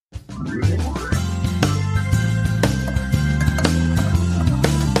So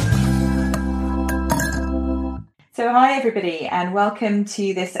hi everybody, and welcome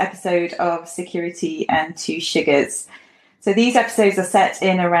to this episode of Security and Two Sugars. So these episodes are set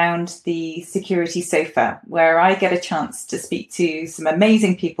in around the security sofa, where I get a chance to speak to some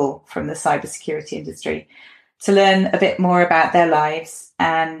amazing people from the cybersecurity industry to learn a bit more about their lives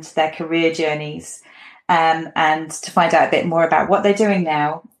and their career journeys, and to find out a bit more about what they're doing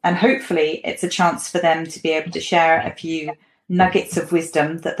now. And hopefully it's a chance for them to be able to share a few nuggets of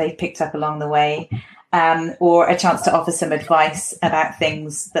wisdom that they've picked up along the way, or a chance to offer some advice about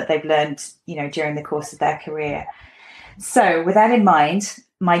things that they've learned, during the course of their career. So with that in mind,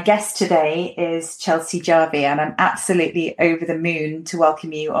 my guest today is Chelsea Jarvie, and I'm absolutely over the moon to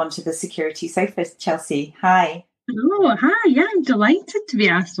welcome you onto the Security Sofa. Chelsea, hi. Oh, hi. Yeah, I'm delighted to be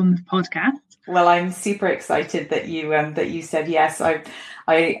asked on the podcast. Well, I'm super excited that you said yes. I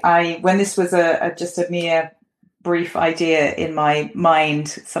when this was just a mere brief idea in my mind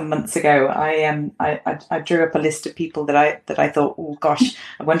some months ago, I drew up a list of people that I thought, oh gosh,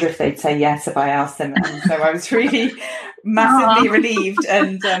 I wonder if they'd say yes if I asked them. And so I was really massively relieved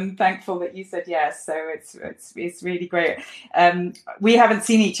and thankful that you said yes. So it's really great. We haven't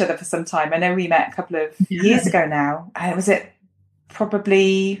seen each other for some time. I know we met a couple of years ago now. Was it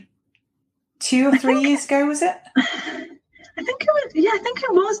probably 2 or 3 years ago? Was it? I think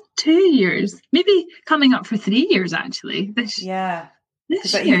it was 2 years, maybe coming up for 3 years actually. This year.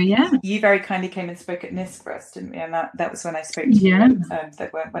 You very kindly came and spoke at NIST for us, didn't we? And that was when I spoke to you,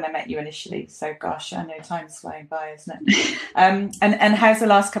 when I met you initially. So gosh, I know time's flying by, isn't it? And how's the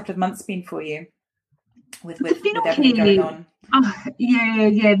last couple of months been for you with everything going on? Oh,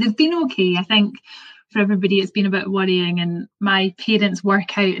 yeah, they've been okay. I think for everybody it's been a bit worrying, and my parents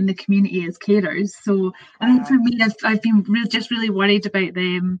work out in the community as carers, so I think for me I've been really worried about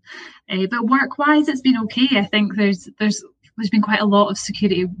them, but work wise it's been okay. I think there's been quite a lot of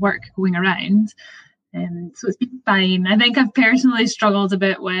security work going around, so it's been fine. I think I've personally struggled a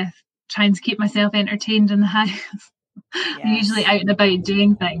bit with trying to keep myself entertained in the house. Yes. I'm usually out and about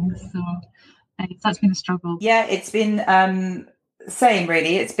doing things, so that's been a struggle. Yeah, it's been same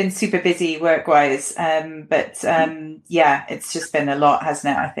really. It's been super busy work-wise, but it's just been a lot,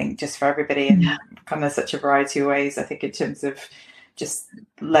 hasn't it? I think just for everybody, and kind of such a variety of ways. I think in terms of just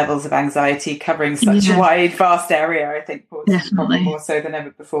levels of anxiety covering such a wide, vast area. I think probably more so than ever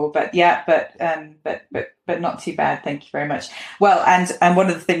before. But but not too bad. Thank you very much. Well, and one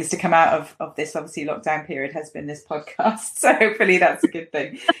of the things to come out of this obviously lockdown period has been this podcast. So hopefully that's a good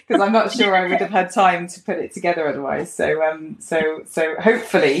thing, because I'm not sure I would have had time to put it together otherwise. So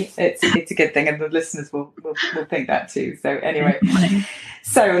hopefully it's a good thing, and the listeners will think that too. So anyway.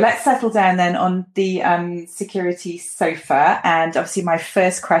 So let's settle down then on the security sofa. And obviously my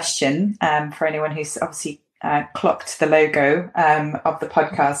first question for anyone who's obviously clocked the logo of the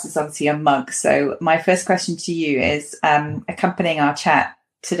podcast is obviously a mug. So my first question to you is, accompanying our chat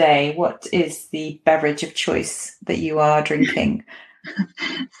today, what is the beverage of choice that you are drinking?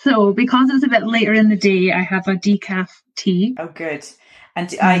 So because it's a bit later in the day, I have a decaf tea. Oh, good.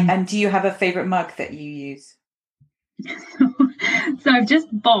 And do you have a favourite mug that you use? So I've just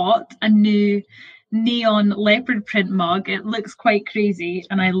bought a new neon leopard print mug. It looks quite crazy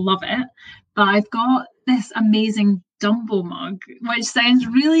and I love it. But I've got this amazing Dumbo mug, which sounds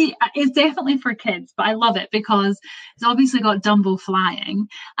it's definitely for kids, but I love it because it's obviously got Dumbo flying.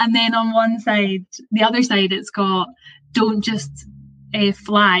 And then on the other side, it's got don't just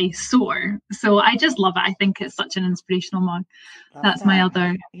fly, soar. So I just love it. I think it's such an inspirational mug. That's my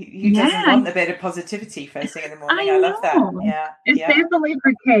other. Who doesn't want a bit of positivity first thing in the morning? I love that. Yeah, it's definitely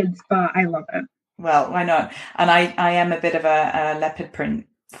for kids, but I love it. Well, why not? And I am a bit of a leopard print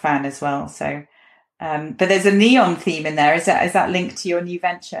fan as well. So, but there's a neon theme in there. Is that linked to your new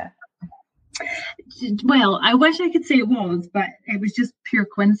venture? Well, I wish I could say it was, but it was just pure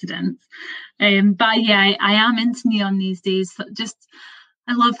coincidence. But yeah, I am into neon these days.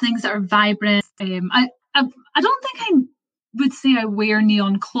 I love things that are vibrant. I don't think I would say I wear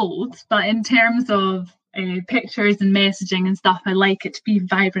neon clothes, but in terms of pictures and messaging and stuff, I like it to be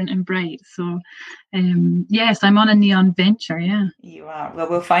vibrant and bright. So yes, I'm on a neon venture. Yeah, you are. Well,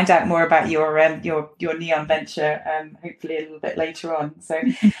 we'll find out more about your neon venture hopefully a little bit later on. So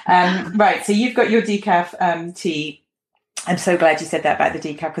right, so you've got your decaf tea. I'm so glad you said that about the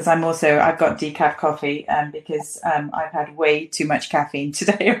decaf, because I've got decaf coffee because I've had way too much caffeine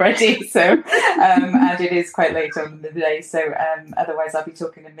today already. So and it is quite late on in the day. So otherwise I'll be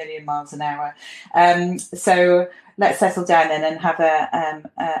talking a million miles an hour. So let's settle down then and have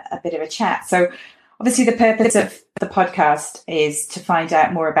a bit of a chat. So obviously the purpose of the podcast is to find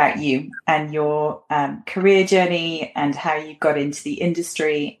out more about you and your career journey and how you got into the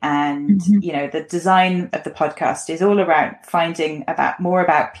industry. And, you know, the design of the podcast is all around finding more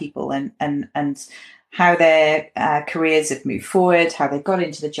about people and how their careers have moved forward, how they got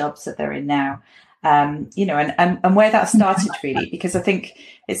into the jobs that they're in now. You know, and where that started really, because I think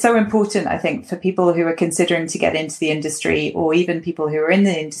it's so important, I think, for people who are considering to get into the industry, or even people who are in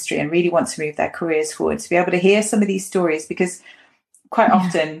the industry and really want to move their careers forward, to be able to hear some of these stories, because quite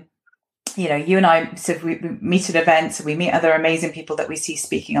often, you know, you and I, so we meet at events and we meet other amazing people that we see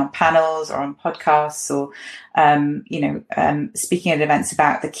speaking on panels or on podcasts or, you know, speaking at events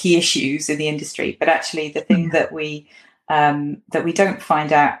about the key issues in the industry. But actually the thing that we don't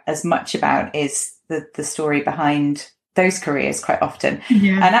find out as much about is the story behind those careers quite often.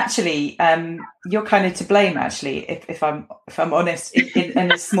 And actually, you're kind of to blame, actually, if I'm honest, in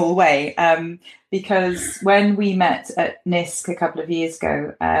a small way, because when we met at NISC a couple of years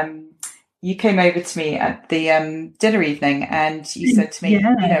ago, you came over to me at the dinner evening, and you said to me, you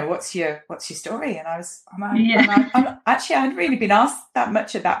know, what's your story? And I'm actually, I hadn't really been asked that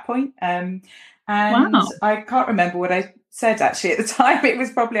much at that point. And I can't remember what I said actually at the time. I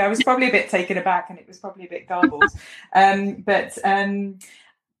was probably a bit taken aback, and it was probably a bit garbled.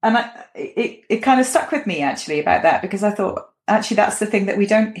 It kind of stuck with me actually about that, because I thought actually that's the thing that we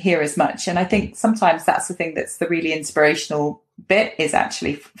don't hear as much. And I think sometimes that's the thing that's the really inspirational bit, is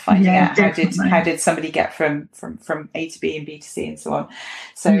actually finding out how did somebody get from A to B and B to C and so on.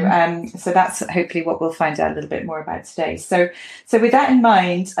 So so that's hopefully what we'll find out a little bit more about today. So with that in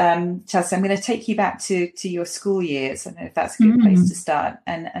mind, Chelsea, I'm going to take you back to your school years. I don't know if that's a good place to start,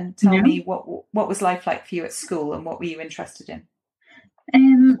 and tell me what was life like for you at school, and what were you interested in?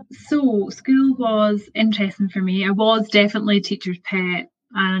 So school was interesting for me. I was definitely a teacher's pet,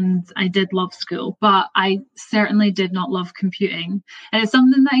 and I did love school, but I certainly did not love computing. And it's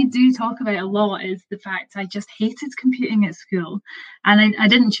something that I do talk about a lot, is the fact I just hated computing at school. And I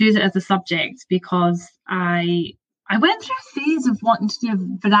didn't choose it as a subject because I went through a phase of wanting to do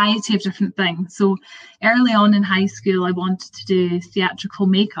a variety of different things. So early on in high school, I wanted to do theatrical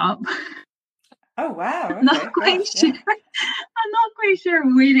makeup. Oh wow! Okay. I'm not quite sure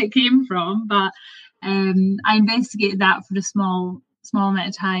where it came from, but I investigated that for a small amount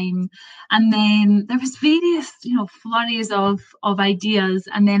of time, and then there was various, you know, flurries of ideas,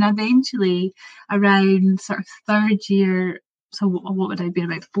 and then eventually around sort of third year, so what would I be,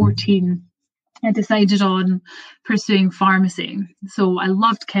 about 14, I decided on pursuing pharmacy. So I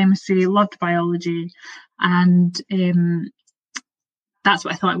loved chemistry, loved biology, and that's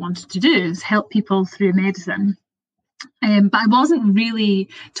what I thought I wanted to do, is help people through medicine. But I wasn't really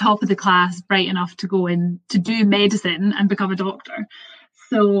top of the class, bright enough to go in to do medicine and become a doctor.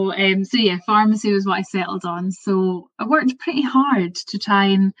 So pharmacy was what I settled on. So I worked pretty hard to try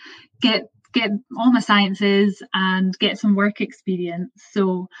and get all my sciences and get some work experience.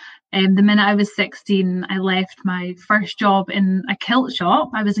 So the minute I was 16, I left my first job in a kilt shop.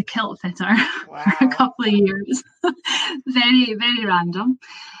 I was a kilt fitter for a couple of years. Very, very random.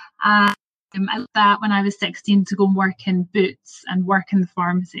 I left that when I was 16 to go and work in Boots and work in the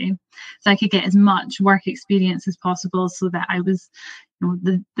pharmacy, so I could get as much work experience as possible, so that I was, you know,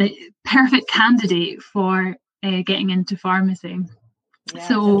 the perfect candidate for getting into pharmacy.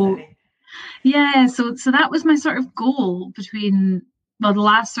 So that was my sort of goal between the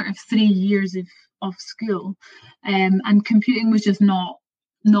last sort of 3 years of school, and computing was just not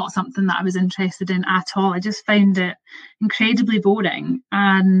something that I was interested in at all. I just found it incredibly boring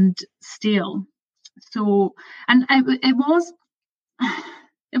and stale. So, and it was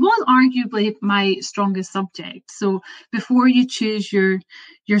arguably my strongest subject. So before you choose your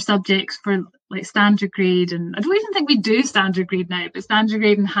subjects for like standard grade, and I don't even think we do standard grade now, but standard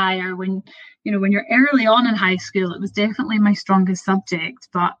grade and higher, when you're early on in high school, it was definitely my strongest subject,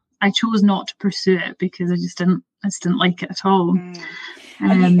 but I chose not to pursue it because I just didn't like it at all.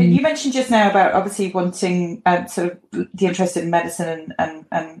 And you mentioned just now about obviously wanting sort of the interest in medicine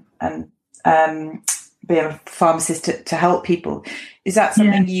and being a pharmacist to help people. Is that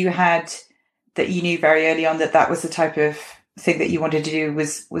something you had, that you knew very early on that was the type of thing that you wanted to do,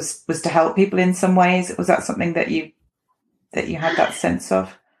 was to help people in some ways? Was that something that you had that sense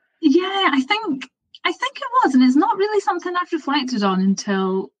of? Yeah, I think it was, and it's not really something I've reflected on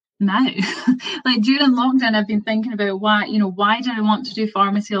until now. Like during lockdown, I've been thinking about why did I want to do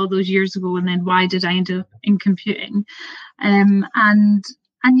pharmacy all those years ago, and then why did I end up in computing? And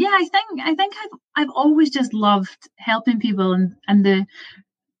yeah, I think I've always just loved helping people, and the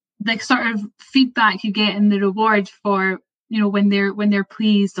sort of feedback you get and the reward for when they're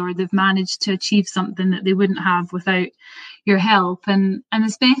pleased or they've managed to achieve something that they wouldn't have without your help. And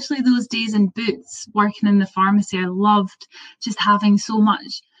especially those days in Boots working in the pharmacy, I loved just having so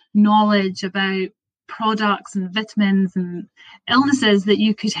much knowledge about products and vitamins and illnesses that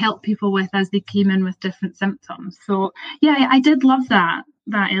you could help people with as they came in with different symptoms. So yeah, I did love that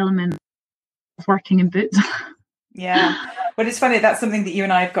element of working in Boots. Yeah, but it's funny, that's something that you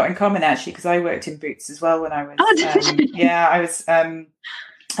and I have got in common, actually, because I worked in Boots as well when I was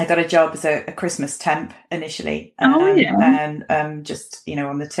I got a job as a Christmas temp initially, and just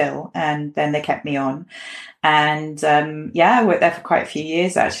on the till, and then they kept me on, and I worked there for quite a few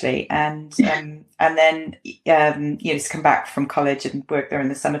years, actually, and then just come back from college and work there in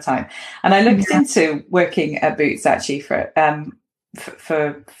the summertime, and I looked into working at Boots, actually, for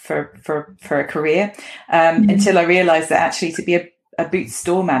a career, until I realized that actually to be a Boots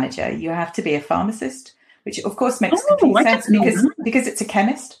store manager, you have to be a pharmacist, which of course makes complete sense because it's a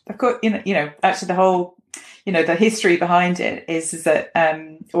chemist. Of course, actually the whole, the history behind it is that,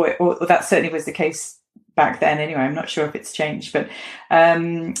 or that certainly was the case back then anyway. I'm not sure if it's changed, but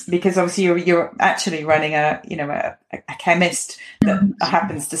because obviously you're actually running a chemist that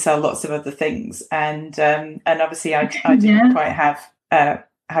happens to sell lots of other things, and obviously I didn't quite have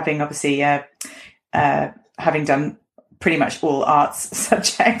having done pretty much all arts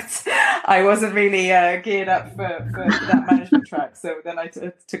subjects, I wasn't really geared up for that management track. So then I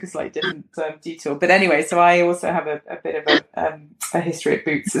took a slightly different detour. But anyway, so I also have a bit of a history at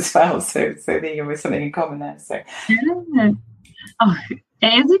Boots as well. So there was something in common there. So oh,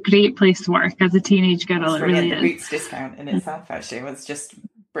 it is a great place to work as a teenage girl. It really is. The Boots discount in itself actually was just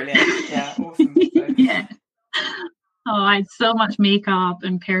brilliant. Yeah, awesome. So. Yeah. Oh, I had so much makeup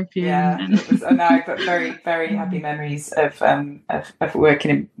and perfume. Yeah, it was, and I've got very, very happy memories of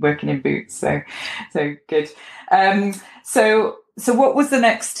working in Boots. So good. So what was the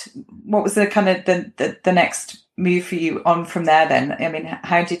next? What was the kind of the next move for you on from there? Then, I mean,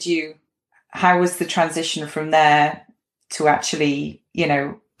 how was the transition from there to actually,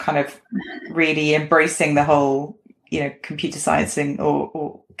 kind of really embracing the whole, computer sciencing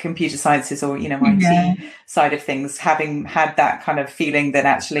or computer sciences or IT side of things, having had that kind of feeling that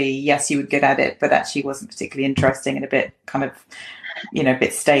actually yes you were good at it but actually wasn't particularly interesting and a bit kind of a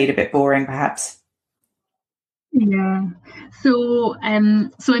bit staid, a bit boring perhaps? So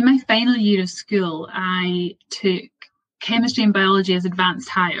in my final year of school I took chemistry and biology as advanced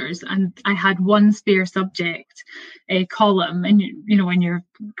hires, and I had one spare subject column, and when you're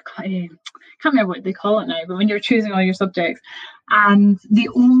I can't remember what they call it now, but when you're choosing all your subjects, and the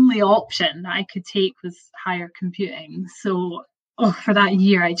only option that I could take was higher computing. So for that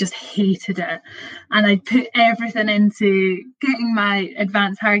year I just hated it, and I put everything into getting my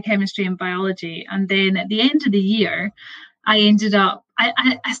advanced higher chemistry and biology, and then at the end of the year I ended up,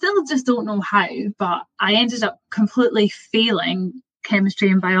 I still just don't know how, but I ended up completely failing chemistry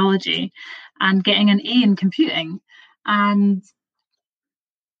and biology and getting an A in computing. And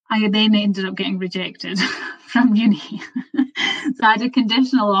I then ended up getting rejected from uni. So I had a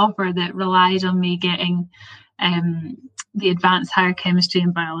conditional offer that relied on me getting the advanced higher chemistry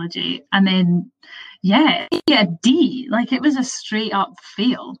and biology. And then, a D, like it was a straight up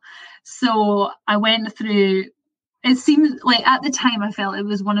fail. So I went through, it seemed like at the time I felt it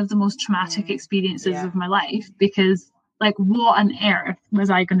was one of the most traumatic experiences of my life, because like what on earth was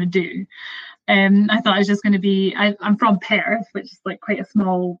I going to do? I thought I was just going to be, I'm from Perth, which is like quite a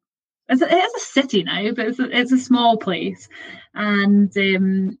small, it is a city now, but it's a small place. And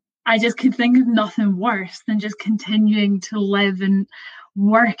I just could think of nothing worse than just continuing to live and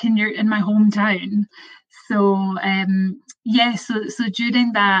work in my hometown. So so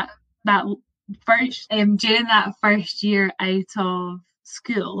during that first year out of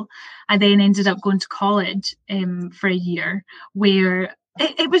school, I then ended up going to college for a year, where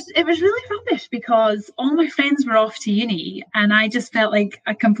it was really rubbish because all my friends were off to uni and I just felt like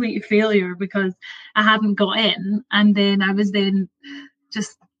a complete failure because I hadn't got in. And then I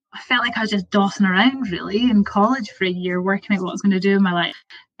felt like I was just dossing around really in college for a year, working out what I was going to do in my life.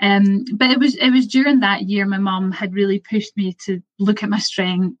 But it was during that year my mum had really pushed me to look at my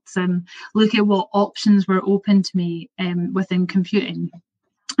strengths and look at what options were open to me within computing.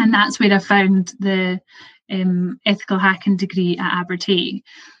 And that's where I found the ethical hacking degree at Abertay.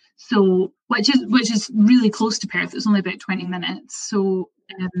 So which is really close to Perth. It's only about 20 minutes. So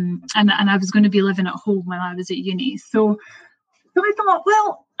and I was going to be living at home while I was at uni. So I thought,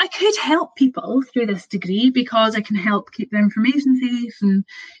 well, I could help people through this degree because I can help keep their information safe and,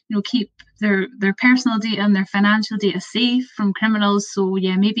 keep their personal data and their financial data safe from criminals. So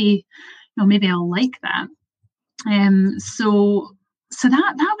yeah, maybe I'll like that. So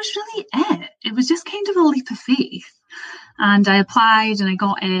that was really it. It was just kind of a leap of faith. And I applied and I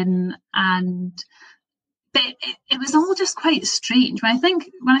got in, but it was all just quite strange. When I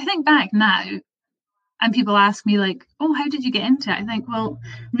think back now, and people ask me like, "Oh, how did you get into it?" I think, well,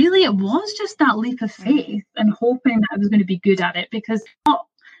 really, it was just that leap of faith and hoping that I was going to be good at it, because I'm not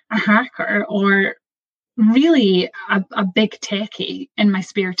a hacker or really a big techie in my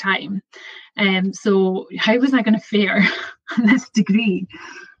spare time. So how was I going to fare this degree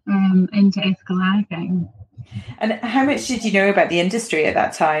into ethical hacking? And how much did you know about the industry at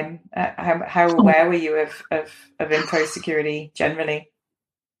that time? How aware were you of info security generally?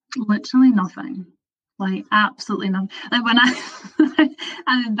 Literally nothing. Like absolutely nothing. Like when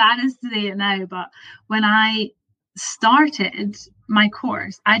I'm embarrassed to say it now, but when I started my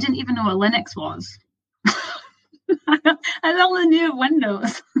course, I didn't even know what Linux was. I only knew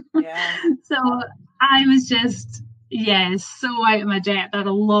Windows. Yeah. So I was just, so out of my depth. I had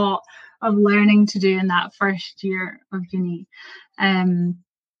a lot of learning to do in that first year of uni. But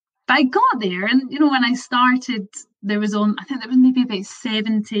I got there, and when I started, I think there was maybe about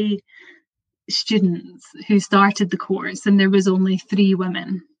 70 students who started the course, and there was only 3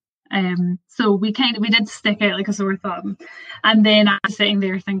 women. So we did stick out like a sore thumb. And then I was sitting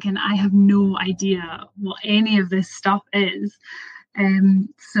there thinking, I have no idea what any of this stuff is.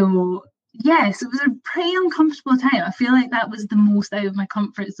 So yes, it was a pretty uncomfortable time. I feel like that was the most out of my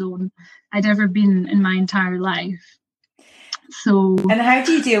comfort zone I'd ever been in my entire life. So, and how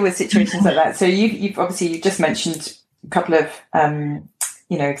do you deal with situations like that? So you've obviously just mentioned a couple of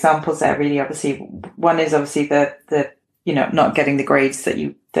examples there. Really, obviously, one is obviously the not getting the grades that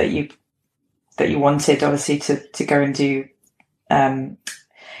you wanted, obviously, to go and do the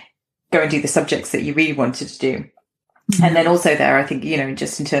subjects that you really wanted to do. Mm-hmm. And then also there, I think,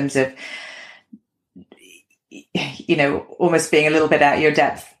 just in terms of, almost being a little bit out of your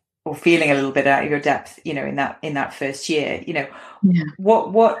depth, or feeling a little bit out of your depth, in that first year,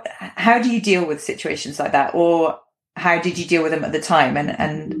 how do you deal with situations like that? Or how did you deal with them at the time?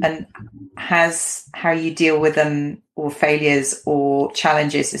 And has how you deal with them, or failures or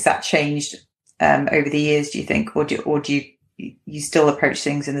challenges, has that changed over the years, do you think? Or do you still approach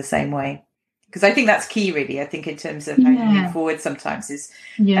things in the same way? Because I think that's key, really. I think in terms of how you move forward sometimes is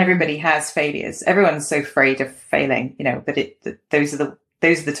everybody has failures. Everyone's so afraid of failing, but those are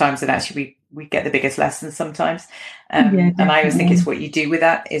the times that actually we get the biggest lessons sometimes. And I always think it's what you do with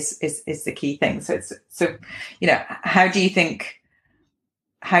that is the key thing. So how do you think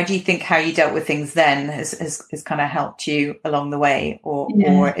how you dealt with things then has kind of helped you along the way,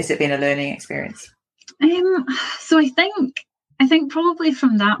 or has it been a learning experience? So I think probably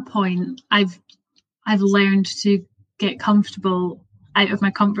from that point, I've learned to get comfortable out of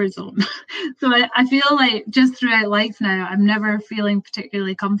my comfort zone. So I feel like just throughout life now, I'm never feeling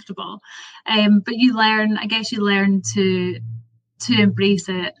particularly comfortable. But you learn to embrace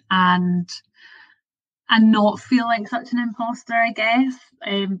it and not feel like such an imposter, I guess.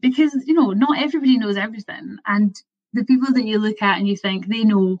 Because not everybody knows everything, and the people that you look at and you think they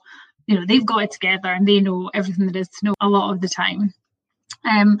know, they've got it together and they know everything there is to know a lot of the time.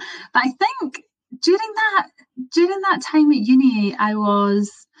 But I think during that time at uni, I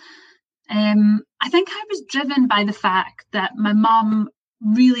think I was driven by the fact that my mum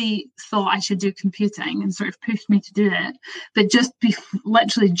really thought I should do computing and sort of pushed me to do it. But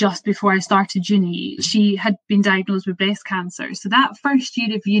literally just before I started uni, she had been diagnosed with breast cancer. So that first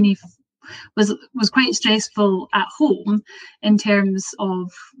year of uni was quite stressful at home, in terms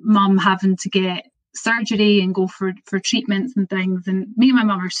of mum having to get surgery and go for treatments and things, and me and my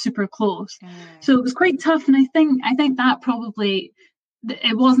mum are super close. So it was quite tough, and I think that probably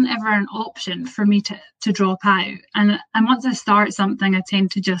it wasn't ever an option for me to drop out, and once I start something, I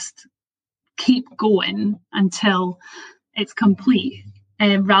tend to just keep going until it's complete,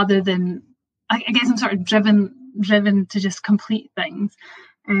 rather than I guess I'm sort of driven to just complete things.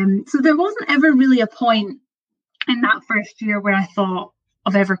 So there wasn't ever really a point in that first year where I thought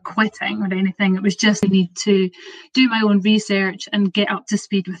of ever quitting or anything. It was just I need to do my own research and get up to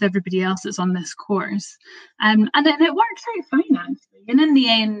speed with everybody else that's on this course. And it worked out fine, actually. And in the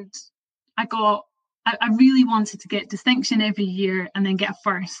end, I really wanted to get distinction every year and then get a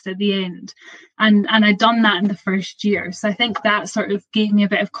first at the end. And I'd done that in the first year. So I think that sort of gave me a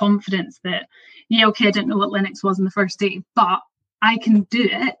bit of confidence that, okay, I didn't know what Linux was in the first day, but I can do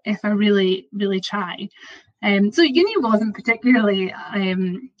it if I really, really try. So uni wasn't particularly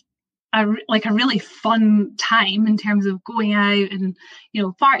a really fun time in terms of going out and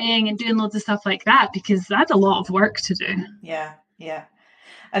partying and doing loads of stuff like that, because that's a lot of work to do. Yeah.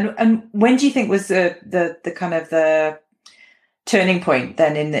 And when do you think was the kind of the turning point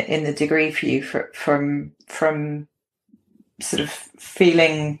then in the degree for you from sort of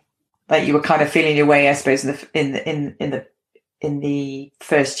feeling like you were kind of feeling your way, I suppose, in the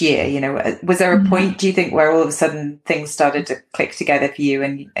first year, you know, was there a point, do you think, where all of a sudden things started to click together for you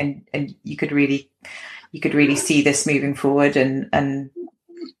and you could really see this moving forward and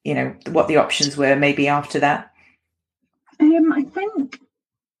you know what the options were maybe after that? I think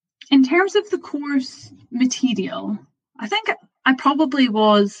in terms of the course material, I think I probably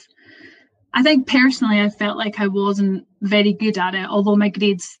was. I think personally I felt like I wasn't very good at it, although my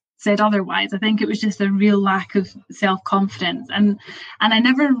grades said otherwise. I think it was just a real lack of self-confidence, and I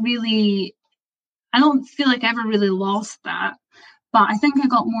don't feel like I ever really lost that, but I think I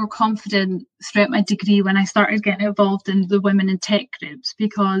got more confident throughout my degree when I started getting involved in the women in tech groups,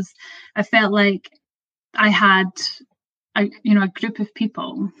 because I felt like I had a group of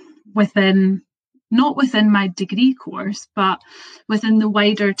people not within my degree course, but within the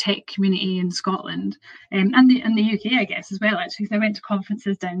wider tech community in Scotland, and the UK, I guess, as well, actually, because I went to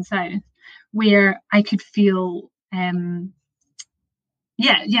conferences down south where I could feel, more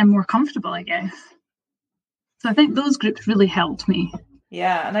comfortable, I guess. So I think those groups really helped me.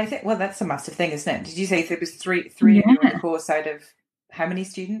 Yeah, and I think, well, that's a massive thing, isn't it? Did you say there was three of you on the course out of how many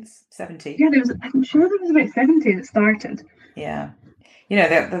students? 70? Yeah, I'm sure there was about 70 that started. Yeah. You know,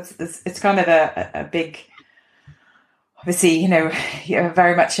 it's kind of a big, obviously, you know, you're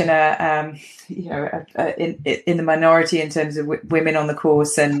very much in in the minority in terms of women on the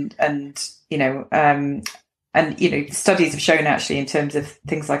course, and you know, studies have shown actually in terms of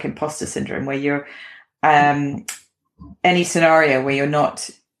things like imposter syndrome, where you're any scenario where you're not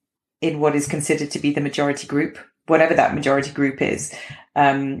in what is considered to be the majority group, whatever that majority group is.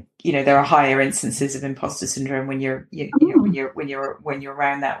 You know, there are higher instances of imposter syndrome when you're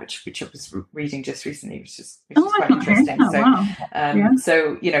around that, which I was reading just recently, which is quite interesting. So, wow.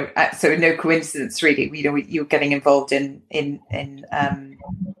 So you know, so no coincidence really. You know, you're getting involved in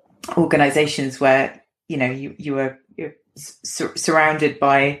organisations where you know you're surrounded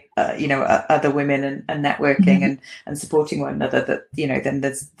by other women and networking and supporting one another, that you know then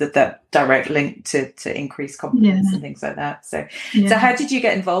there's that direct link to increase confidence and things like that. So how did you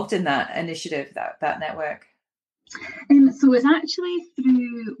get involved in that initiative, that network? So it's actually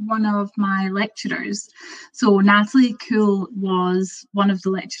through one of my lecturers. So Natalie Cool was one of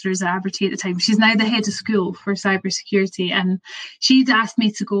the lecturers at Abertay at the time. She's now the head of school for cybersecurity, and she'd asked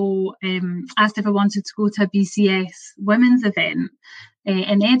me to go, asked if I wanted to go to a BCS women's event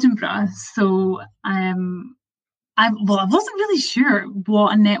in Edinburgh. So I wasn't really sure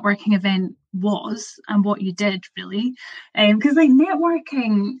what a networking event was and what you did really, because like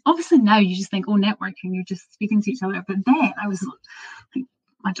networking, obviously now you just think, oh, networking, you're just speaking to each other, but then I was like,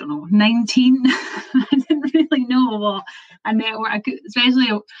 I don't know, 19. I didn't really know what a network, especially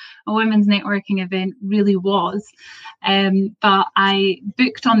a women's networking event, really was. But I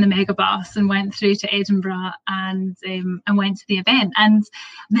booked on the Megabus and went through to Edinburgh and went to the event. And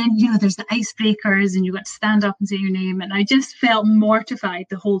then, you know, there's the icebreakers and you got to stand up and say your name. And I just felt mortified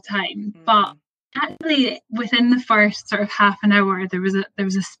the whole time. But actually, within the first sort of half an hour, there was a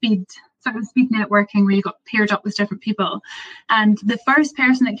speed networking where you got paired up with different people. And the first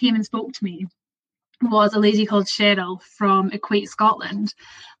person that came and spoke to me was a lady called Cheryl from Equate Scotland.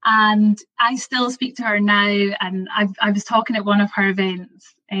 And I still speak to her now. And I was talking at one of her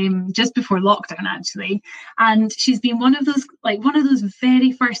events just before lockdown, actually. And she's been one of those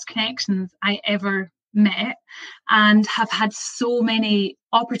very first connections I ever met, and have had so many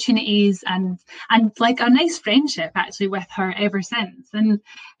opportunities and like a nice friendship actually with her ever since. And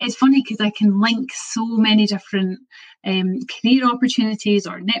it's funny because I can link so many different career opportunities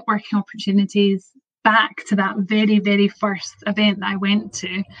or networking opportunities back to that very, very first event that I went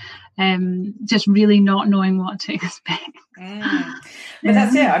to, just really not knowing what to expect. But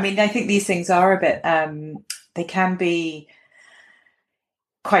that's it. I mean, I think these things are a bit, they can be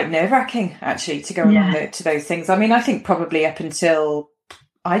quite nerve-wracking actually to go along to those things. I mean, I think probably up until,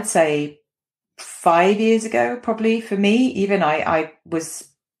 I'd say 5 years ago, probably for me, even I was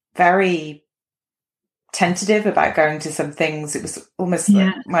very tentative about going to some things. It was almost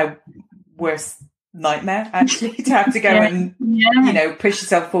like my worst nightmare actually, to have to go and you know, push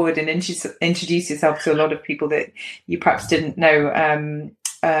yourself forward and introduce yourself to a lot of people that you perhaps didn't know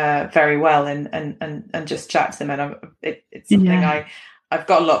very well, and just chat to them. And it's something I've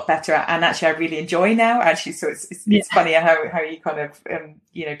got a lot better at, and actually I really enjoy now actually. So it's funny how you kind of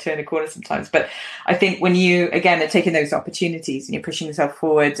turn a corner sometimes. But I think when you again are taking those opportunities and you're pushing yourself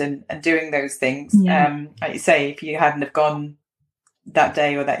forward and doing those things, like you say, if you hadn't have gone that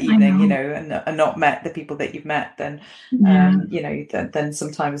day or that evening, you know, and not met the people that you've met, then you know, then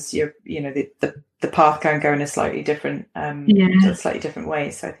sometimes you're, you know, the path can go in a slightly different way.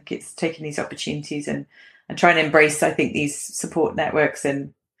 So I think it's taking these opportunities and trying to embrace, I think, these support networks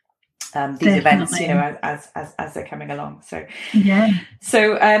and these events, you know, as they're coming along. So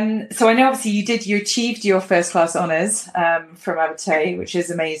so I know obviously you achieved your first class honours from Abertay, which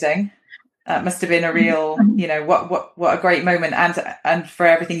is amazing. Must have been a real, you know, what a great moment, and for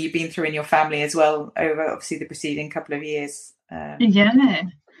everything you've been through in your family as well over obviously the preceding couple of years. It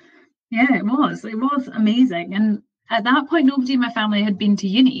was amazing. And at that point, nobody in my family had been to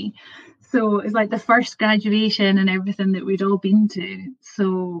uni, so it was like the first graduation and everything that we'd all been to.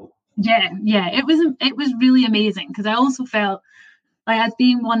 So it was really amazing, because I also felt like, as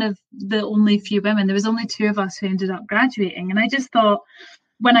being one of the only few women, there was only 2 of us who ended up graduating, and I just thought,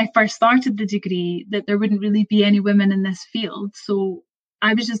 when I first started the degree, that there wouldn't really be any women in this field. So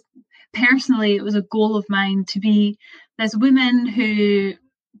I was just, personally, it was a goal of mine to be this woman who, you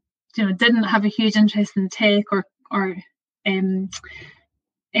know, didn't have a huge interest in tech or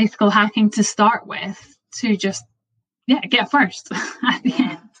ethical hacking to start with, to just get first at the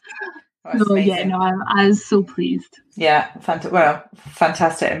end. So I was so pleased. Yeah,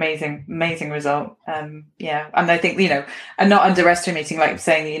 fantastic, amazing result. And I think, you know, and not underestimating, like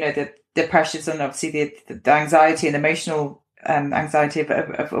saying, you know, the pressures and obviously the anxiety and emotional anxiety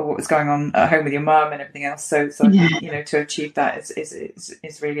of what was going on at home with your mum and everything else. So I think, you know, to achieve that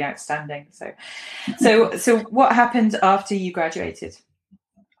is really outstanding. So what happened after you graduated?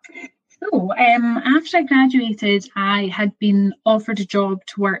 So after I graduated, I had been offered a job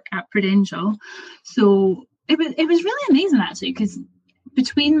to work at Prudential. So it was really amazing, actually, because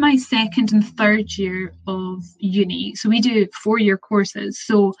between my second and third year of uni, so we do 4-year courses.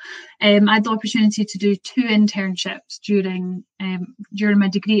 So I had the opportunity to do 2 internships during my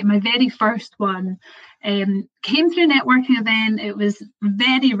degree. And my very first one came through a networking event. It was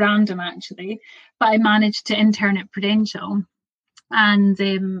very random, actually, but I managed to intern at Prudential. And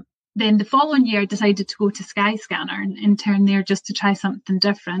then the following year, I decided to go to Skyscanner and intern there just to try something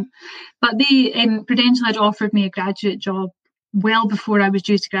different. But Prudential had offered me a graduate job well before I was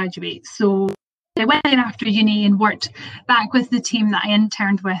due to graduate. So I went there after uni and worked back with the team that I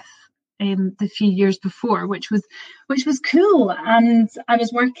interned with the few years before, which was cool. And I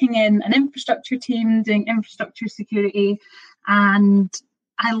was working in an infrastructure team doing infrastructure security, and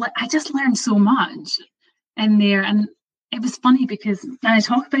I just learned so much in there. And it was funny because, and I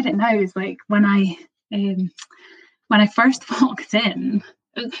talk about it now, is like when I first walked in,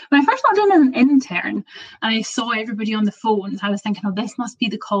 as an intern, and I saw everybody on the phones, I was thinking, oh, this must be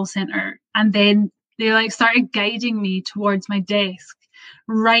the call center. And then they like started guiding me towards my desk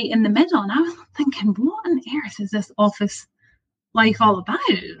right in the middle, and I was thinking, what on earth is this office life all about?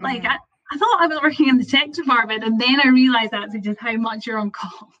 Like I thought I was working in the tech department, and then I realized actually just how much you're on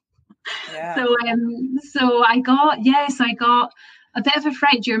call. Yeah. So I got a bit of a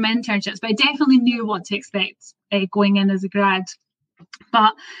fright during my internships, but I definitely knew what to expect going in as a grad.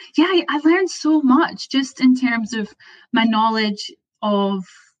 But I learned so much just in terms of my knowledge of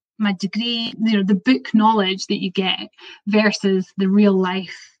my degree, you know, the book knowledge that you get versus the real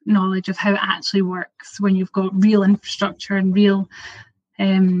life knowledge of how it actually works when you've got real infrastructure and real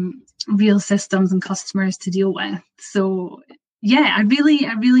systems and customers to deal with. So I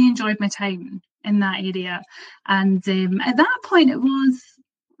really enjoyed my time in that area. And at that point,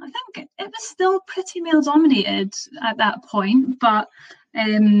 I think it was still pretty male dominated at that point, but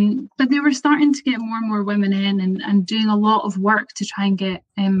they were starting to get more and more women in and doing a lot of work to try and get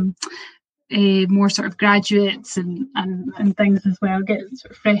more sort of graduates and things as well, get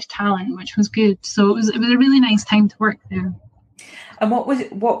sort of fresh talent, which was good. So it was a really nice time to work there. And what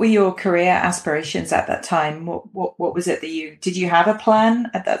were your career aspirations at that time? What was it that did you have a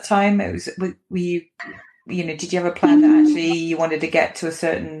plan at that time? Did you have a plan that actually you wanted to get to a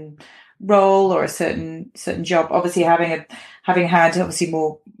certain role or a certain job? Obviously, having had obviously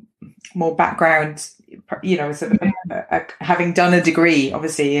more background, you know, sort of having done a degree,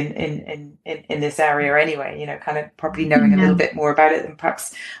 obviously in this area anyway, you know, kind of probably knowing a little bit more about it than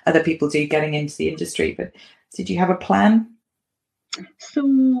perhaps other people do getting into the industry. But did you have a plan?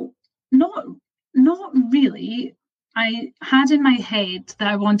 So not really. I had in my head that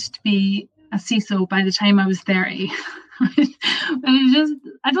I wanted to be a CISO by the time I was 30.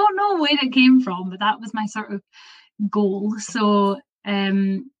 I don't know where it came from, but that was my sort of goal. So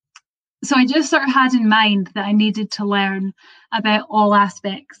I just sort of had in mind that I needed to learn about all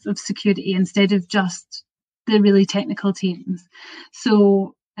aspects of security instead of just the really technical teams.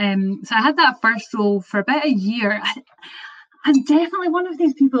 So I had that first role for about a year. I'm definitely one of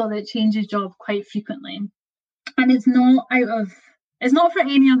these people that changes job quite frequently, and it's not for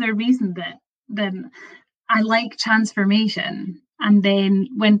any other reason than I like transformation. And then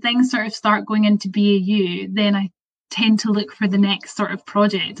when things sort of start going into BAU, then I tend to look for the next sort of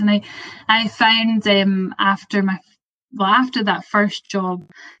project. And I found after that first job,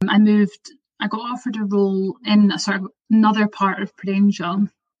 I got offered a role in a sort of another part of Prudential,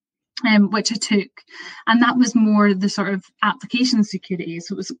 which I took. And that was more the sort of application security.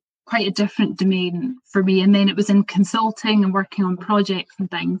 So it was quite a different domain for me. And then it was in consulting and working on projects and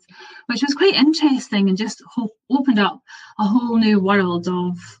things, which was quite interesting and just opened up a whole new world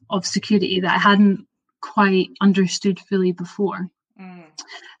of security that I hadn't quite understood fully before.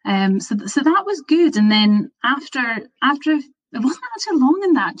 So that was good. And then after it wasn't actually long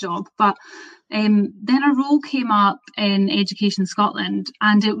in that job, but then a role came up in Education Scotland,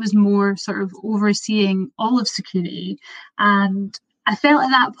 and it was more sort of overseeing all of security. And I felt at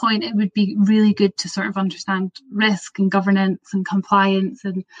that point it would be really good to sort of understand risk and governance and compliance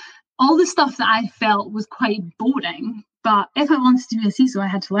and all the stuff that I felt was quite boring. But if I wanted to be a CISO, I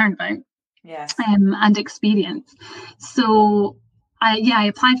had to learn about and experience. So I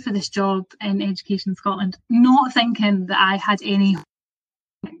applied for this job in Education Scotland, not thinking that I had any,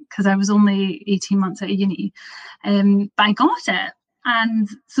 because I was only 18 months out of uni, but I got it. And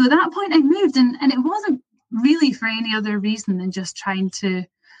so at that point I moved, and it wasn't really for any other reason than just trying to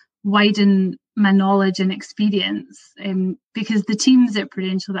widen my knowledge and experience, because the teams at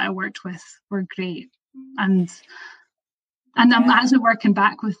Prudential that I worked with were great, and I'm actually working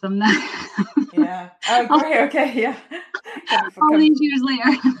back with them now. Yeah. Oh, great. Okay. Yeah. All these years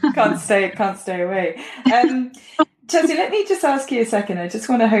later. Can't stay away. Chelsea, let me just ask you a second. I just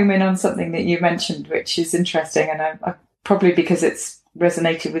want to home in on something that you mentioned, which is interesting, and I probably because it's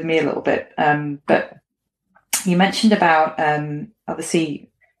resonated with me a little bit. But you mentioned about obviously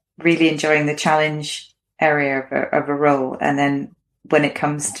really enjoying the challenge area of a role, and then when it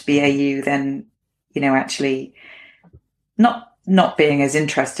comes to BAU, then actually not being as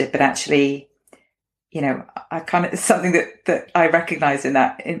interested, but actually, I kind of, it's something that I recognize in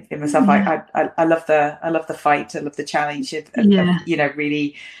myself. I love the fight. I love the challenge of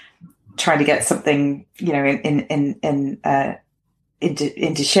really trying to get something,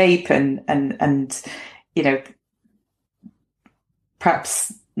 into shape and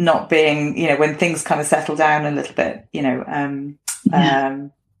perhaps not being, when things kind of settle down a little bit,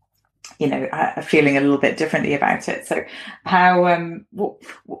 feeling a little bit differently about it. So how,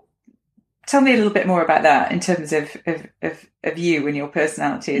 tell me a little bit more about that in terms of you and your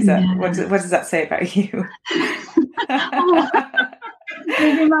personality. Is that, what does that say about you?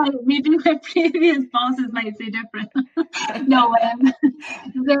 Maybe my previous bosses might say different. No,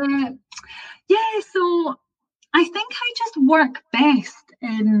 so I think I just work best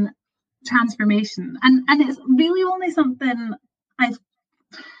in transformation, and it's really only something I've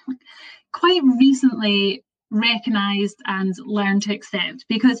quite recently recognised and learned to accept,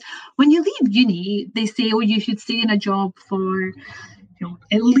 because when you leave uni, they say, you should stay in a job for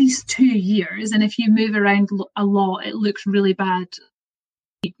at least 2 years, and if you move around a lot, it looks really bad.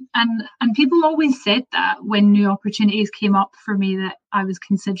 And people always said that when new opportunities came up for me that I was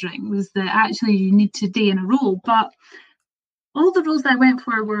considering, was that actually you need to stay in a role. But all the roles that I went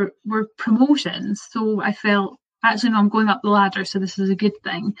for were promotions, so I felt, actually, no, I'm going up the ladder, so this is a good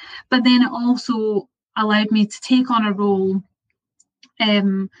thing. But then it also allowed me to take on a role.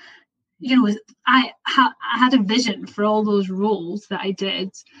 I had a vision for all those roles that I did,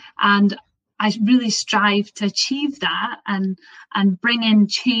 and I really strive to achieve that and bring in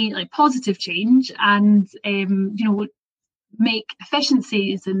change, like positive change, and make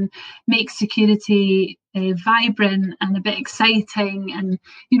efficiencies and make security vibrant and a bit exciting, and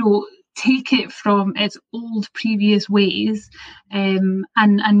take it from its old previous ways, and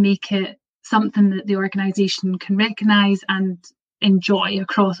make it something that the organisation can recognise and enjoy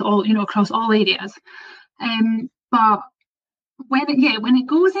across all areas. But when it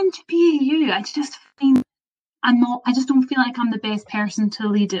goes into BAU, I just find I just don't feel like I'm the best person to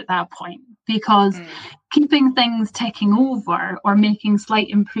lead at that point, because keeping things ticking over or making slight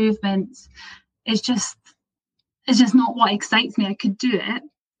improvements is just not what excites me. I could do it,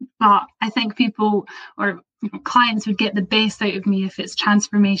 but I think people or clients would get the best out of me if it's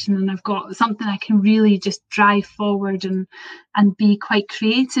transformation and I've got something I can really just drive forward and be quite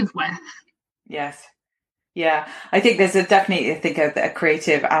creative with. Yes. Yeah, I think there's definitely a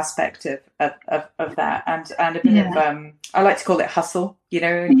creative aspect of that, and a bit of I like to call it hustle.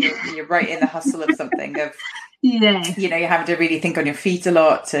 You're right in the hustle of something, of Yeah. You know, you're having to really think on your feet a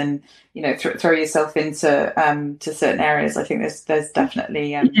lot, and you know, throw yourself into to certain areas. I think there's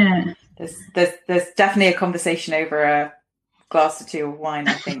definitely there's definitely a conversation over a glass or two of wine,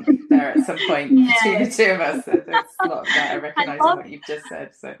 I think, there at some point between the two of us. There's a lot of that. I recognise what you've just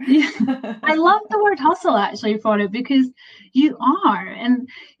said. So I love the word hustle actually for it, because you are, and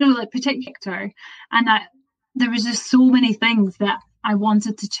you know, like particular, and there was just so many things that I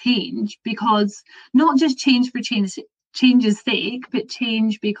wanted to change, because not just change for change's sake, but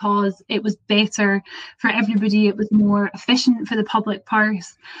change because it was better for everybody. It was more efficient for the public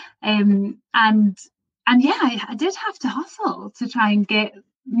purse, and yeah, I did have to hustle to try and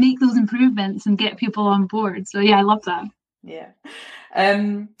make those improvements and get people on board. So yeah, I love that. Yeah.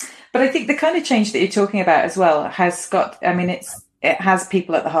 But I think the kind of change that you're talking about as well has got, I mean, it has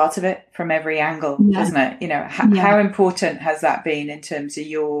people at the heart of it from every angle, doesn't it? You know, how important has that been in terms of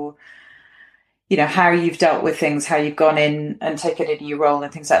your, you know, how you've dealt with things, how you've gone in and taken a new role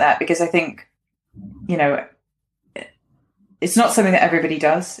and things like that? Because I think, you know, it's not something that everybody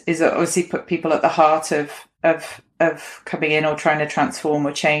does, is obviously put people at the heart of coming in or trying to transform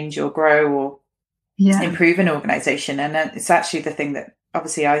or change or grow or improve an organization. And it's actually the thing that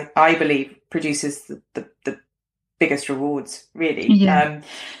obviously I believe produces the biggest rewards, really. You know,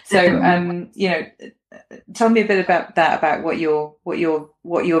 tell me a bit about that, about what your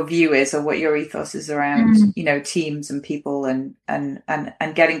view is, or what your ethos is around, you know, teams and people and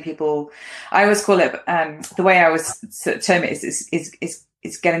getting people. I always call it, the way I always term it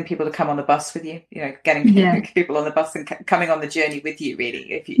is getting people to come on the bus with you, you know, getting people on the bus and coming on the journey with you,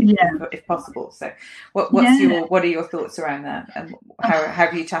 really, if possible. So what are your thoughts around that, and how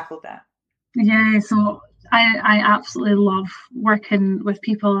have you tackled that? Yeah, so I absolutely love working with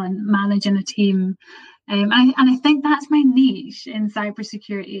people and managing a team. And I think that's my niche in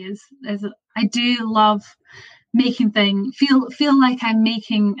cybersecurity is I do love making things feel like I'm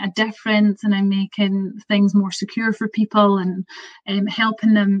making a difference, and I'm making things more secure for people, and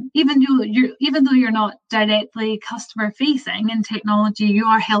helping them, even though you're not directly customer facing in technology, you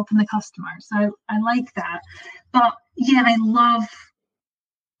are helping the customer. So I like that. But yeah, I love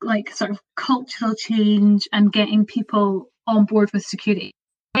like sort of cultural change and getting people on board with security.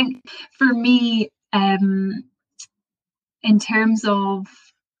 I think for me, in terms of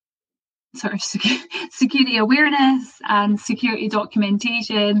sort of security awareness and security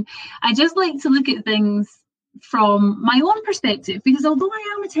documentation, I just like to look at things from my own perspective, because although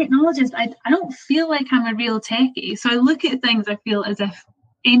I am a technologist, I don't feel like I'm a real techie. So I look at things, I feel as if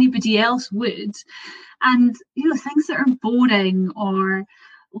anybody else would. And, you know, things that are boring, or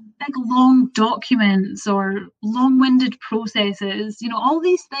big long documents, or long-winded processes, you know, all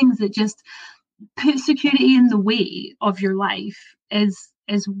these things that just put security in the way of your life is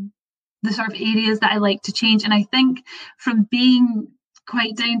the sort of areas that I like to change. And I think from being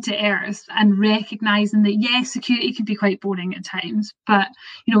quite down to earth and recognizing that, yes, security can be quite boring at times, but,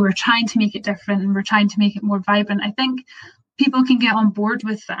 you know, we're trying to make it different and we're trying to make it more vibrant. I think people can get on board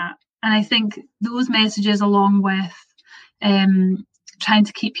with that. And I think those messages, along with trying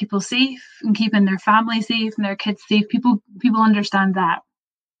to keep people safe and keeping their family safe and their kids safe, people understand that.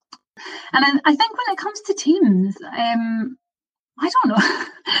 And I think when it comes to teams, I don't know,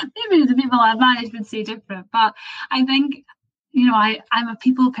 maybe the people I've managed would say different, but I think, you know, I'm a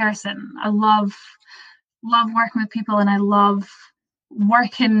people person. I love working with people, and I love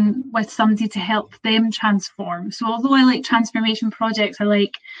working with somebody to help them transform. So although I like transformation projects, I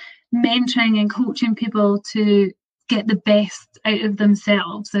like mentoring and coaching people to get the best out of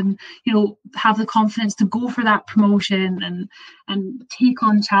themselves, and, you know, have the confidence to go for that promotion and take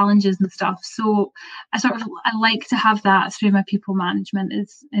on challenges and stuff. So I like to have that through my people management,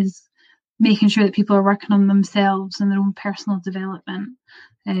 is making sure that people are working on themselves and their own personal development.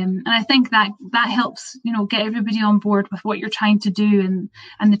 And I think that helps, you know, get everybody on board with what you're trying to do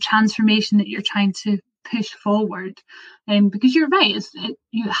and the transformation that you're trying to push forward. Because you're right,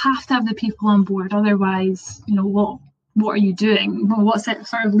 you have to have the people on board, otherwise, you know, what are you doing? Well, what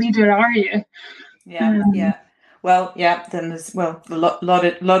sort of leader are you? Well, yeah, then there's a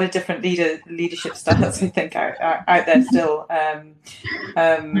lot of different leadership styles, I think, are out there still.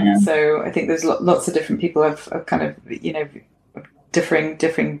 So I think there's lots of different people have kind of, you know,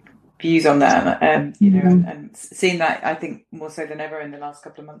 differing views on that, you know, and seeing that, I think, more so than ever in the last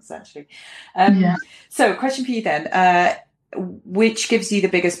couple of months, actually. So, question for you then: which gives you the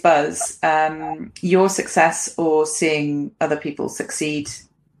biggest buzz, your success or seeing other people succeed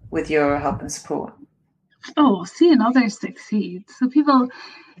with your help and support? Oh, seeing others succeed. So people,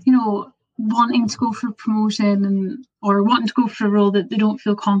 you know, wanting to go for promotion or wanting to go for a role that they don't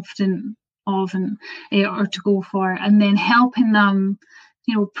feel confident of and or to go for, and then helping them,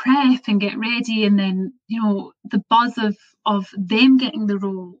 prep and get ready, and then the buzz of them getting the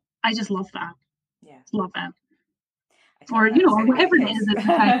role. I just love that. Yeah, love that. Or or whatever it is at the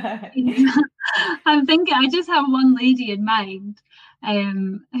time. I'm thinking I just have one lady in mind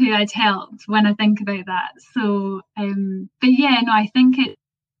who I'd helped when I think about that. So but yeah, no, I think it's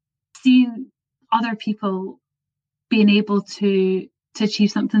seeing other people being able to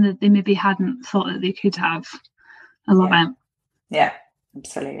achieve something that they maybe hadn't thought that they could have. I love it. Yeah,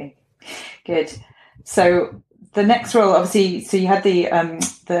 absolutely. Good. So the next role, obviously, so you had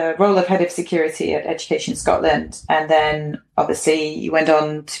the role of head of security at Education Scotland, and then obviously you went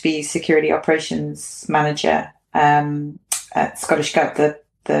on to be security operations manager at Scottish Gov,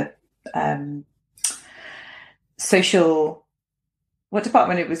 the social. What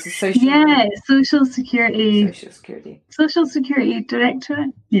department? It was the social. Yeah, social security. Social security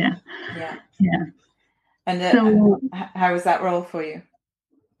directorate. Yeah. And so, how was that role for you?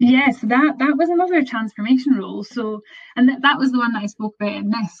 Yes, that was another transformation role. So, and that was the one that I spoke about in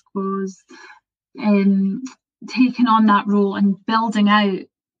NISC, was taking on that role and building out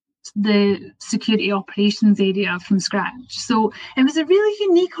the security operations area from scratch. So it was a really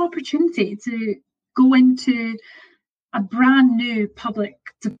unique opportunity to go into a brand new public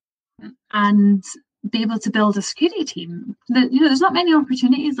department and be able to build a security team. That there's not many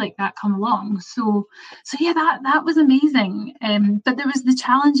opportunities like that come along. So yeah, that was amazing. But there was the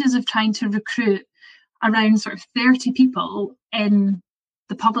challenges of trying to recruit around sort of 30 people in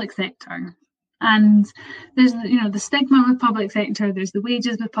the public sector. And there's the stigma with public sector, there's the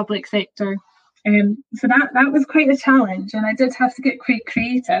wages with public sector. So that was quite a challenge, and I did have to get quite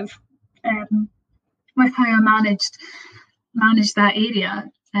creative with how I managed that area.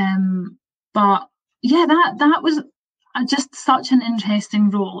 But yeah, that was just such an interesting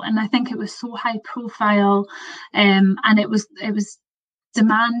role, and I think it was so high profile, and it was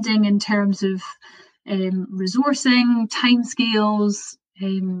demanding in terms of resourcing, timescales.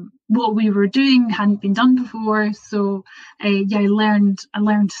 What we were doing hadn't been done before, so I learned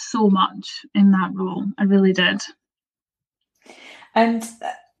so much in that role. I really did. And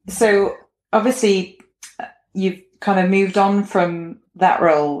so obviously you've kind of moved on from that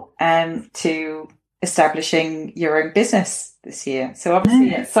role and to establishing your own business this year. So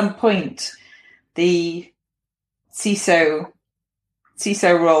obviously at some point the CISO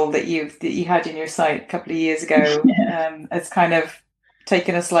role that you had in your site a couple of years ago has kind of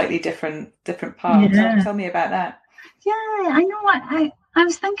taken a slightly different path. Tell me about that. Yeah, I know what I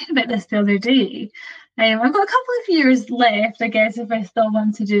was thinking about this the other day. I've got a couple of years left, I guess, if I still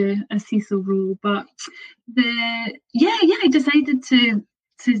want to do a CISO role. But I decided to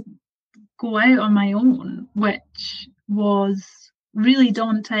go out on my own, which was really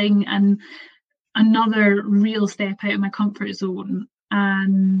daunting and another real step out of my comfort zone.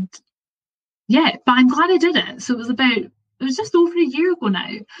 And but I'm glad I did it. So it was just over a year ago now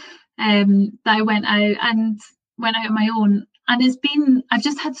that I went out on my own. And I've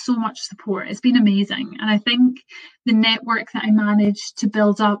just had so much support. It's been amazing. And I think the network that I managed to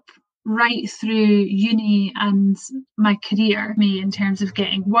build up right through uni and my career, me in terms of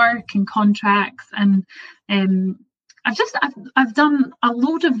getting work and contracts, and I've done a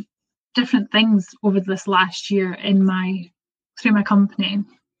load of different things over this last year through my company,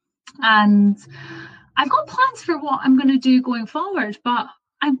 and I've got plans for what I'm going to do going forward, but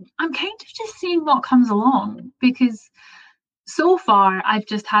I'm kind of just seeing what comes along, because so far I've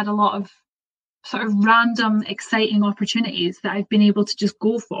just had a lot of sort of random exciting opportunities that I've been able to just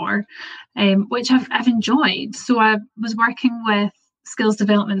go for, which I've enjoyed. So I was working with Skills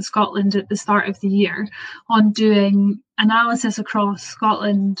Development Scotland at the start of the year on doing analysis across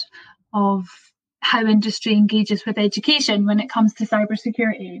Scotland of how industry engages with education when it comes to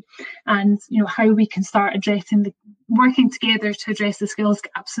cybersecurity, and how we can start working together to address the skills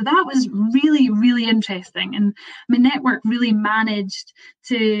gap. So that was really, really interesting, and my network really managed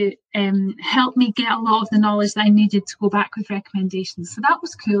to help me get a lot of the knowledge that I needed to go back with recommendations. So that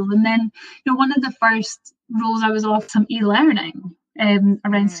was cool. And then one of the first roles I was off some e-learning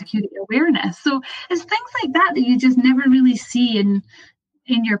around security awareness. So it's things like that you just never really see in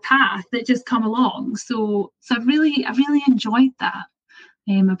your path that just come along. So I've really enjoyed that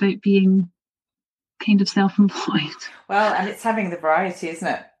about being kind of self-employed. Well, and it's having the variety, isn't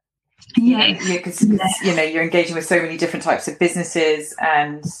it? Yes. Because you're engaging with so many different types of businesses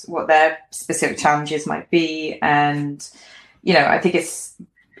and what their specific challenges might be, and I think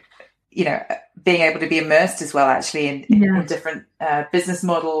being able to be immersed as well, actually, in different business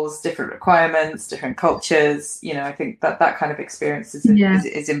models, different requirements, different cultures. I think that kind of experience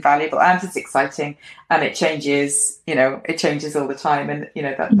is invaluable, and it's exciting, and it changes. It changes all the time, and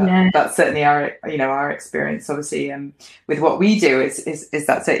that's certainly our experience. Obviously, with what we do is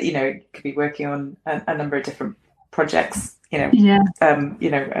that's it. It could be working on a number of different projects.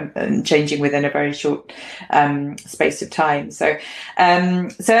 And changing within a very short space of time. So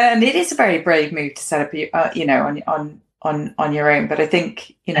and it is a very brave move to set up, on your own. But I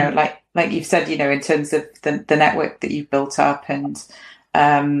think, like you've said, in terms of the network that you've built up and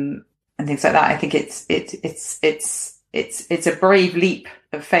things like that, I think it's a brave leap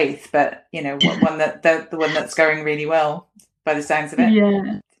of faith, but one that the one that's going really well by the sounds of it.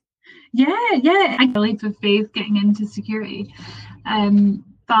 Yeah, I leap of faith getting into security.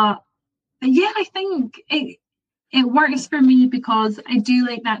 But I think it works for me because I do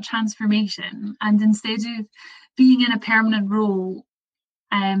like that transformation. And instead of being in a permanent role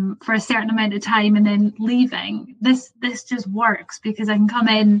for a certain amount of time and then leaving, this just works because I can come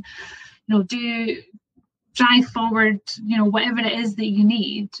in, drive forward, whatever it is that you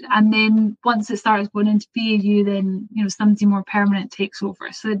need, and then once it starts going into BAU, then something more permanent takes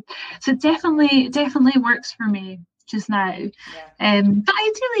over. So it definitely works for me just now. But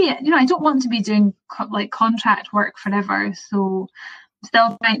ideally, I don't want to be doing contract work forever, so I'm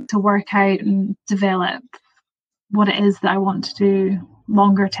still trying to work out and develop what it is that I want to do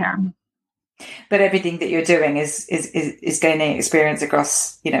longer term. But everything that you're doing is gaining experience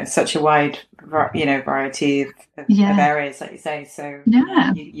across such a wide variety of areas, like you say. So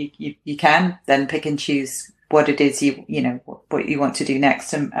you can then pick and choose what it is what you want to do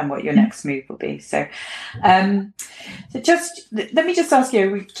next and what your next move will be. So just let me just ask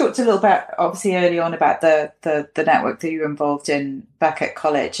you. We've talked a little bit, obviously, early on about the network that you were involved in back at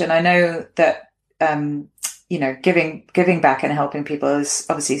college, and I know that giving back and helping people is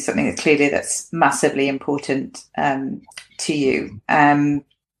obviously something that's massively important to you. And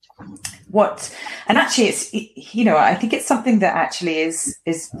actually it's, I think it's something that actually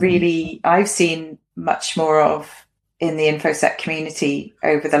is really, I've seen much more of in the InfoSec community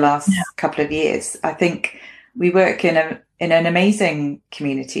over the last couple of years. I think we work in an amazing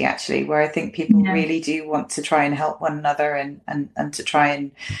community, actually, where I think people really do want to try and help one another and to try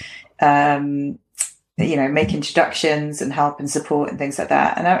and make introductions and help and support and things like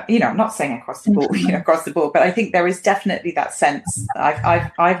that. And I'm not saying across the board, but I think there is definitely that sense.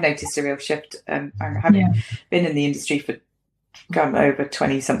 I've noticed a real shift. Having been in the industry for over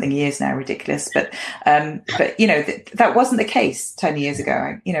 20 something years now, ridiculous. But that wasn't the case 10 years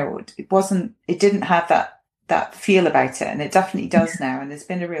ago. It didn't have that feel about it, and it definitely does now. And there's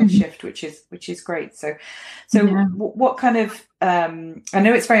been a real shift, which is great. So what kind of I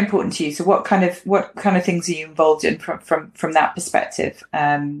know it's very important to you. So what kind of things are you involved in from that perspective?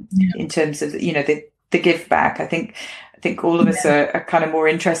 In terms of the give back, I think all of us are kind of more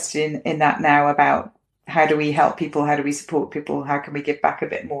interested in that now, about how do we help people, how do we support people, how can we give back a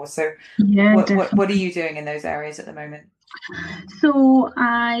bit more. So what are you doing in those areas at the moment? So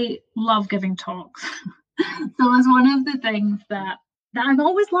I love giving talks. So it's one of the things that I've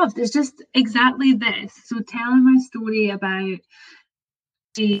always loved. It's just exactly this. So telling my story about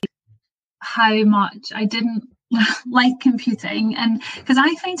how much I didn't like computing, and because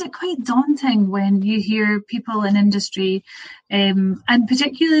I find it quite daunting when you hear people in industry, and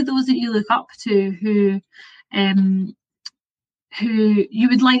particularly those that you look up to, who you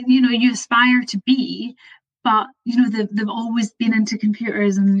would like, you aspire to be. But, they've always been into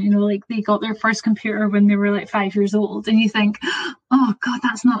computers, and, they got their first computer when they were 5 years old. And you think, oh, God,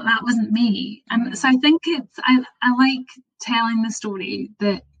 that wasn't me. And so I think I like telling the story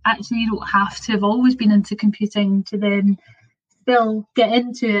that actually you don't have to have always been into computing to then still get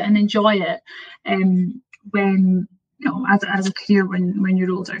into it and enjoy it when, as a career when you're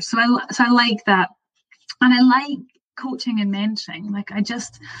older. So I like that. And I like coaching and mentoring. I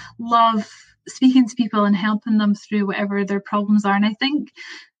just love speaking to people and helping them through whatever their problems are. And I think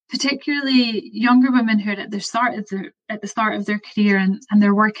particularly younger women who are at the start of their career and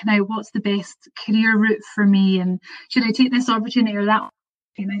they're working out what's the best career route for me, and should I take this opportunity or that,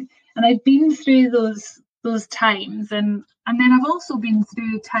 and I've been through those times, and then I've also been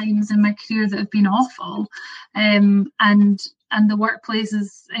through times in my career that have been awful, and the workplace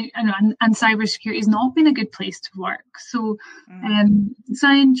is, and cybersecurity has not been a good place to work. So so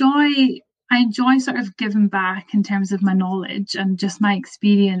I enjoy sort of giving back in terms of my knowledge and just my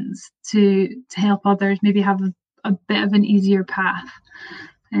experience to help others maybe have a bit of an easier path.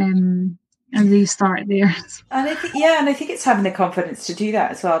 restart there. And I think it's having the confidence to do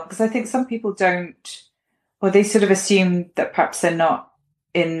that as well, because I think some people don't, or they sort of assume that perhaps they're not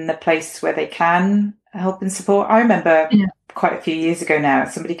in the place where they can help and support. I remember quite a few years ago now,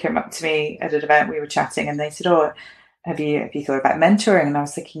 somebody came up to me at an event, we were chatting, and they said, "Oh, have you thought about mentoring?" And I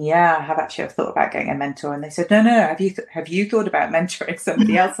was thinking, yeah, I have actually. I've thought about getting a mentor. And they said, no, have you thought about mentoring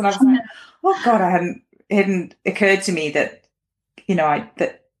somebody else? And I was like, oh God, it hadn't occurred to me that, you know,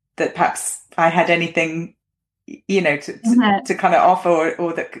 that perhaps I had anything, you know, to kind of offer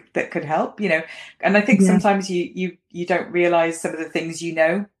or that could help, you know. And I think sometimes you don't realize some of the things, you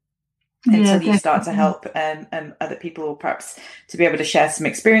know, until you start to help other people, or perhaps to be able to share some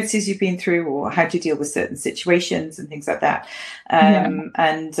experiences you've been through, or how to deal with certain situations and things like that.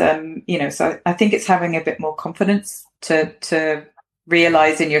 You know, so I think it's having a bit more confidence to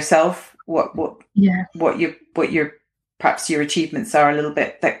realize in yourself what your perhaps your achievements are a little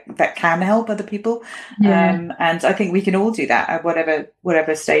bit that can help other people. And I think we can all do that at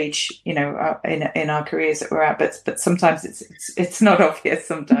whatever stage, you know, in our careers that we're at, but sometimes it's not obvious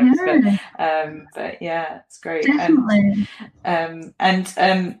sometimes, but yeah, it's great. Definitely.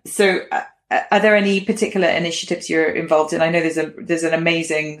 So are there any particular initiatives you're involved in? I know there's an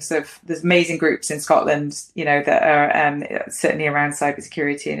amazing there's amazing groups in Scotland, you know, that are certainly around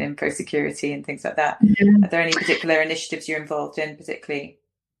cybersecurity and info security and things like that. Are there any particular initiatives you're involved in particularly?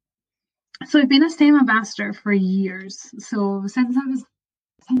 So I've been a STEM ambassador for years. So since I was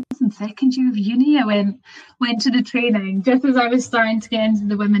in second year of uni, I went to the training just as I was starting to get into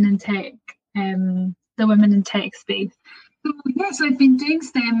the women in tech space. So I've been doing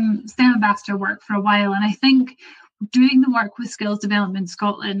STEM ambassador work for a while, and I think doing the work with Skills Development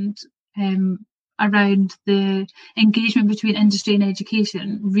Scotland around the engagement between industry and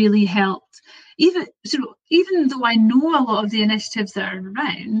education really helped. Even though I know a lot of the initiatives that are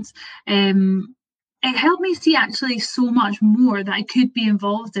around, it helped me see actually so much more that I could be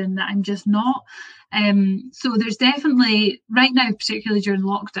involved in that I'm just not. So there's definitely, right now, particularly during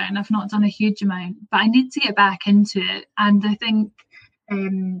lockdown, I've not done a huge amount, but I need to get back into it. And I think,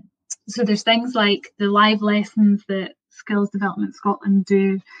 so there's things like the live lessons that Skills Development Scotland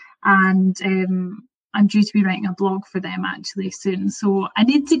do, and I'm due to be writing a blog for them actually soon. So I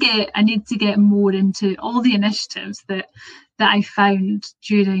need to get more into all the initiatives that I found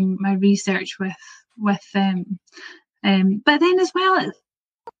during my research with them. But then as well,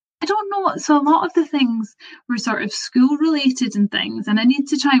 I don't know. So a lot of the things were sort of school related and things, and I need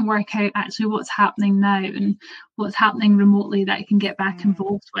to try and work out actually what's happening now and what's happening remotely that I can get back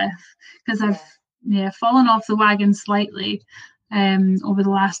involved with, because I've fallen off the wagon slightly over the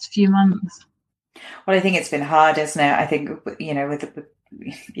last few months. Well, I think it's been hard, isn't it? I think, you know,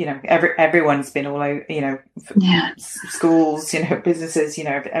 everyone's been all over, you know, schools, you know, businesses, you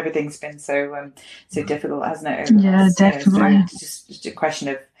know, everything's been so difficult, hasn't it? Definitely. So just a question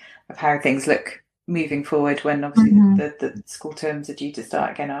of how things look moving forward when obviously the school terms are due to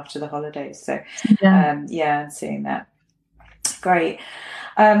start again after the holidays. So seeing that. Great.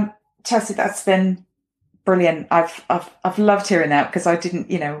 Chelsea, that's been brilliant. I've loved hearing that, because I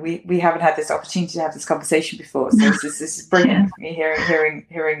didn't, you know, we haven't had this opportunity to have this conversation before, so this is brilliant for me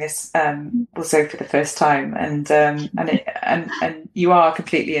hearing this also for the first time, and you are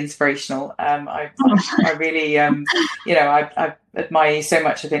completely inspirational. I really you know, I admire you so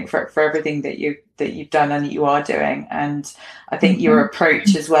much, I think, for everything that you've done and that you are doing, and I think your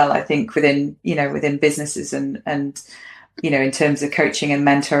approach as well, I think within businesses and you know, in terms of coaching and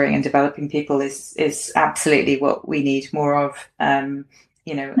mentoring and developing people is absolutely what we need more of,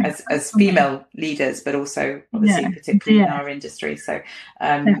 you know, as female leaders, but also obviously particularly in our industry. So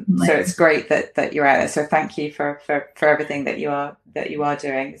so it's great that you're out there. So thank you for everything that you are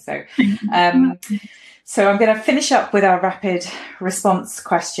doing. So so I'm going to finish up with our rapid response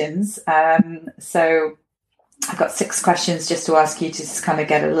questions. So I've got 6 questions just to ask you to just kind of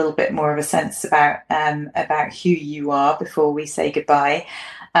get a little bit more of a sense about who you are before we say goodbye.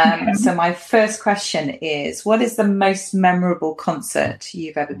 So my first question is, what is the most memorable concert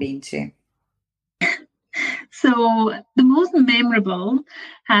you've ever been to? So the most memorable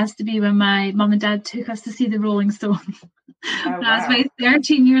has to be when my mum and dad took us to see the Rolling Stones. When I was about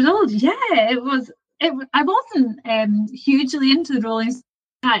 13 years old. Yeah, it was. I wasn't hugely into the Rolling Stones,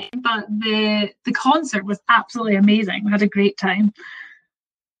 but the concert was absolutely amazing. We had a great time.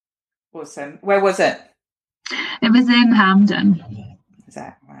 Awesome. Where was it? It was in Hampden. Is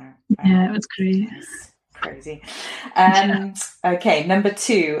that wow? Yeah, it was great. That's crazy. Okay, number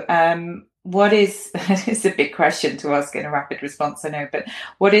 2. What is it's a big question to ask in a rapid response, I know, but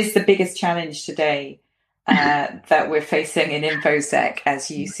what is the biggest challenge today that we're facing in InfoSec as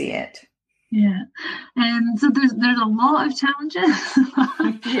you see it? Yeah. So there's a lot of challenges.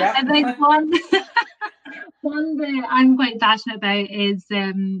 Yeah. I think one that I'm quite passionate about is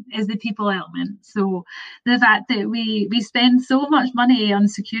the people element. So the fact that we spend so much money on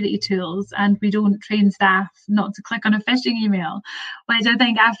security tools and we don't train staff not to click on a phishing email, which I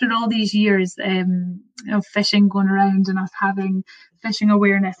think after all these years of phishing going around and us having phishing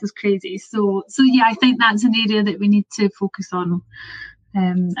awareness is crazy. So yeah, I think that's an area that we need to focus on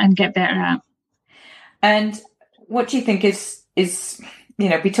and get better at. And what do you think is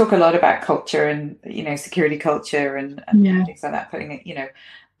we talk a lot about culture and security culture and Yeah. things like that. Putting it,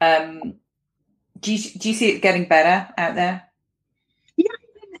 do you see it getting better out there? Yeah, I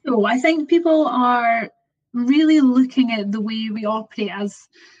think so. I think people are really looking at the way we operate as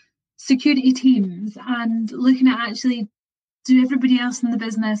security teams and looking at actually, do everybody else in the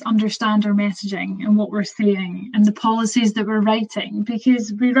business understand our messaging and what we're saying and the policies that we're writing?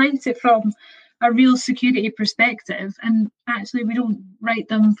 Because we write it from a real security perspective, and actually we don't write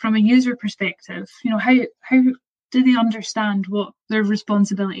them from a user perspective. How do they understand what their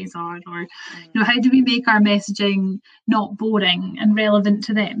responsibilities are, or how do we make our messaging not boring and relevant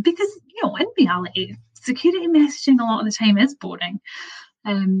to them? Because in reality, security messaging a lot of the time is boring.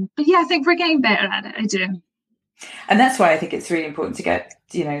 But yeah, I think we're getting better at it. I do. And that's why I think it's really important to get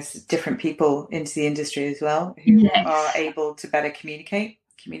different people into the industry as well, who are able to better communicate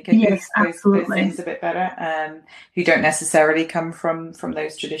yes, those things a bit better, who don't necessarily come from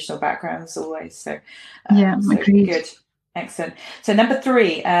those traditional backgrounds always. So agreed. Good. Excellent. So number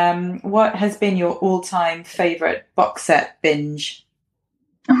 3, what has been your all-time favorite box set binge?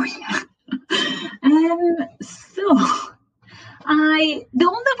 Oh yeah. The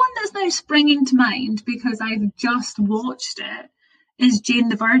only one that's now springing to mind, because I've just watched it, is Jane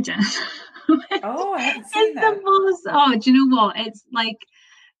the Virgin. Oh, I haven't seen that. Do you know what? It's like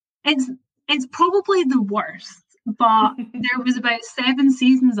it's probably the worst, but there was about 7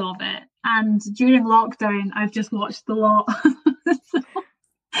 seasons of it, and during lockdown I've just watched the lot.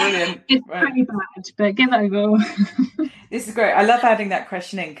 Brilliant. It's pretty bad, but give it a go. This is great. I love adding that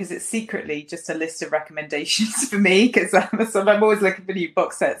question in because it's secretly just a list of recommendations for me, because I'm always looking for new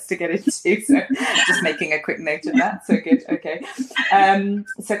box sets to get into. So just making a quick note of that. So good. Okay.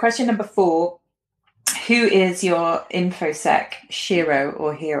 So question number 4, who is your InfoSec shiro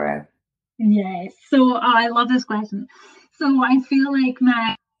or hero? Yes. So I love this question. So I feel like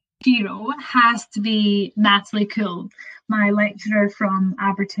my hero has to be Natalie Cool, my lecturer from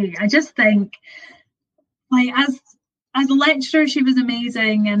Abertay. I just think, as a lecturer, she was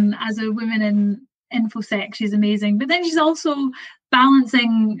amazing, and as a woman in InfoSec, she's amazing. But then she's also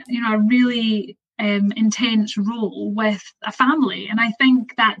balancing, a really intense role with a family, and I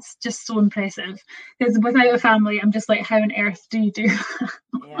think that's just so impressive. Because without a family, I'm just like, how on earth do you do?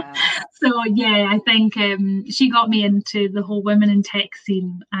 Yeah. So yeah, I think she got me into the whole women in tech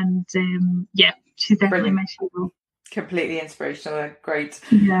scene, and she's definitely my hero. Completely inspirational. Great.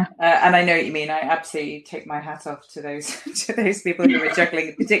 Yeah. And I know what you mean. I absolutely take my hat off to those people who are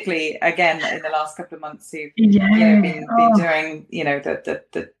juggling, particularly again in the last couple of months, who've been doing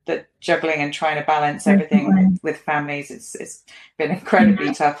the juggling and trying to balance everything with families. It's been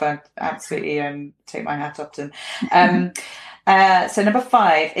incredibly tough. I absolutely take my hat off to them. So number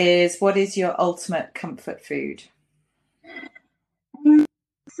 5 is, what is your ultimate comfort food?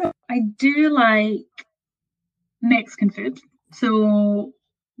 So I do like Mexican food, so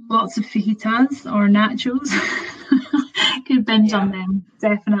lots of fajitas or nachos. Could binge on them,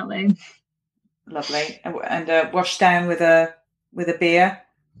 definitely. Lovely. And wash down with a beer,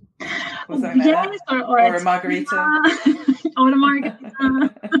 or something like that, or a margarita. Or a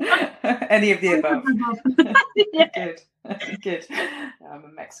margarita. Any of the above. Good. I'm a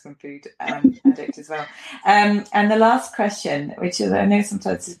Mexican food addict as well. And the last question, which is, I know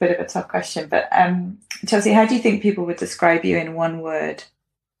sometimes it's a bit of a tough question, but Chelsea, how do you think people would describe you in one word?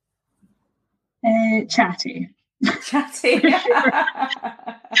 Chatty. Chatty. For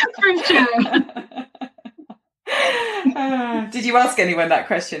sure. Did you ask anyone that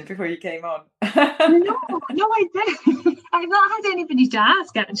question before you came on? No, I didn't. I've not had anybody to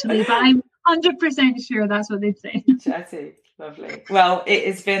ask, actually, but I'm 100% sure that's what they'd say. Chatty. Lovely. Well, it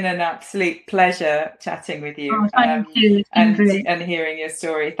has been an absolute pleasure chatting with you. Oh, thank you. And hearing your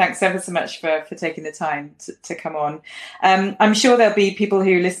story. Thanks ever so much for taking the time to come on. I'm sure there'll be people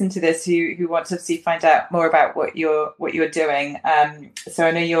who listen to this who want to find out more about what you're doing. So I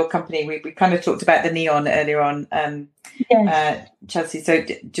know your company, we kind of talked about the Neon earlier on, yes. Chelsea. So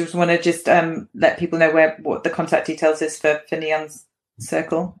just want to let people know what the contact details is for Neon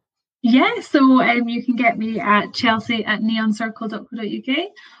Circle. Yeah, so you can get me at Chelsea@neoncircle.co.uk,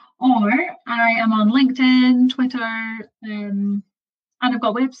 or I am on LinkedIn, Twitter, and I've got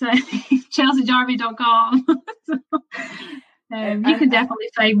a website, chelseajarvie.com. So, you can definitely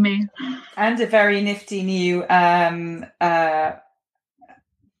find me. And a very nifty new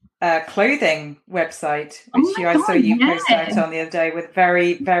clothing website, which I saw you post out on the other day, with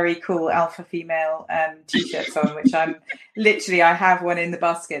very, very cool alpha female t-shirts on, which I have one in the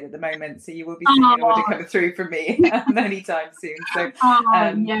basket at the moment, so you will be seeing an order coming through from me anytime soon. So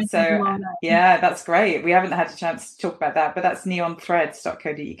that's great. We haven't had a chance to talk about that, but that's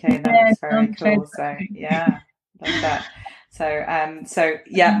neonthreads.co.uk, and that's very cool. So yeah, love that. So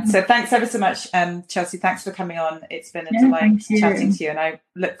thanks ever so much, Chelsea. Thanks for coming on. It's been a delight chatting to you, and I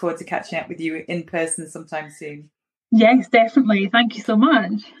look forward to catching up with you in person sometime soon. Yes, definitely. Thank you so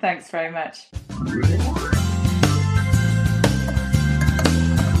much. Thanks very much.